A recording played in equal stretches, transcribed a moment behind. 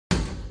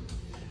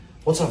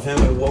What's up,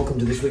 family? Welcome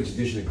to this week's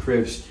edition of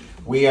Cribs.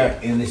 We are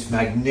in this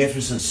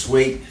magnificent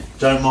suite.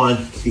 Don't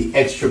mind the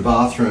extra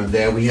bathroom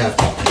there. We have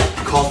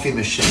coffee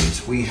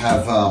machines. We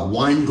have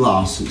wine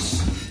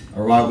glasses.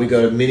 All right, we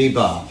got a mini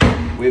bar.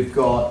 We've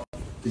got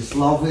this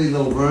lovely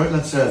little room.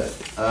 That's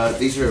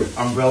these are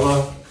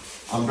umbrella.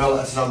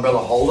 That's an umbrella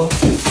holder.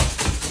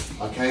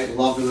 Okay,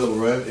 lovely little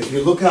room. If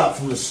you look out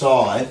from the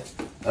side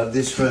of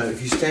this room,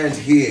 if you stand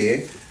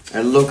here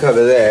and look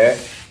over there,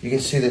 you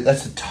can see that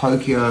that's a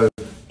Tokyo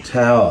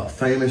Tower,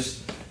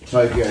 famous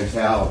Tokyo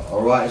Tower.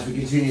 All right, as we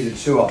continue the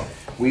tour,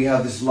 we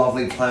have this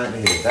lovely plant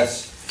here.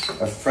 That's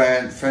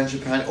a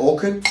Japan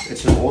orchid.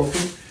 It's an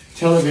orchid.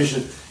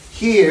 Television.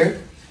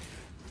 Here,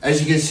 as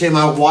you can see,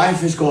 my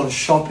wife has gone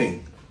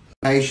shopping.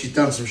 Okay, she's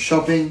done some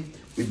shopping.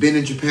 We've been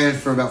in Japan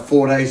for about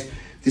 4 days.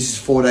 This is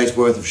 4 days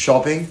worth of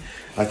shopping.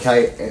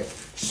 Okay,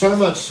 so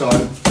much so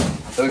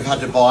that we've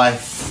had to buy a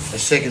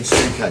second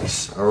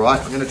suitcase. All right,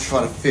 I'm going to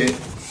try to fit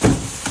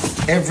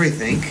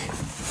everything.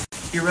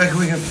 You reckon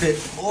we can fit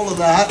all of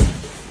that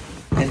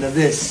into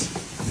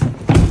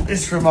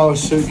this remote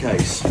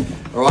suitcase?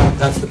 All right,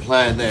 that's the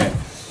plan there.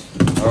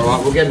 All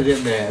right, we'll get it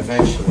in there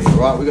eventually. All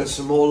right, we got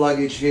some more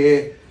luggage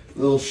here,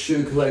 little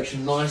shoe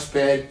collection, nice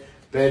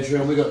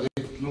bedroom. We got the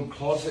little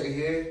closet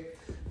here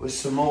with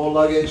some more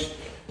luggage,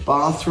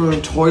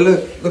 bathroom,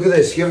 toilet. Look at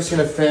this. You ever seen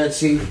a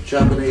fancy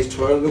Japanese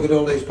toilet? Look at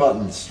all these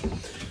buttons.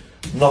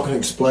 I'm not going to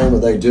explain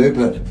what they do,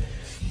 but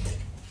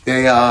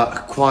they are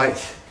quite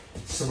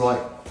some like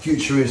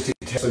futuristic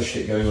Tesla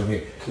shit going on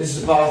here. This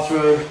is the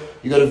bathroom.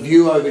 You got a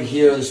view over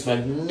here of this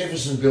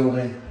magnificent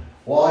building.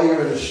 While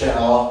you're in the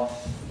shower,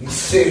 you can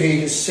sit here, you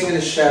can sing in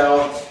the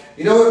shower.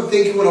 You know what I'm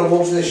thinking when I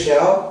walk in the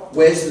shower?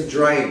 Where's the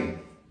drain?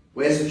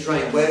 Where's the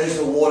drain? Where does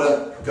the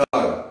water go?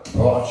 Alright,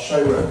 I'll show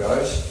you where it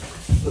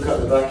goes. Look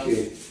up the back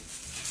here.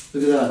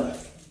 Look at that.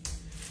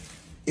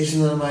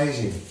 Isn't that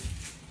amazing?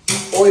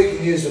 Or you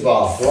can use the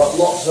bath, right?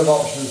 Lots of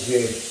options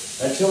here.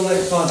 Until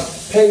next time,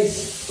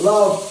 peace,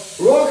 love,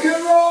 rock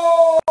and roll!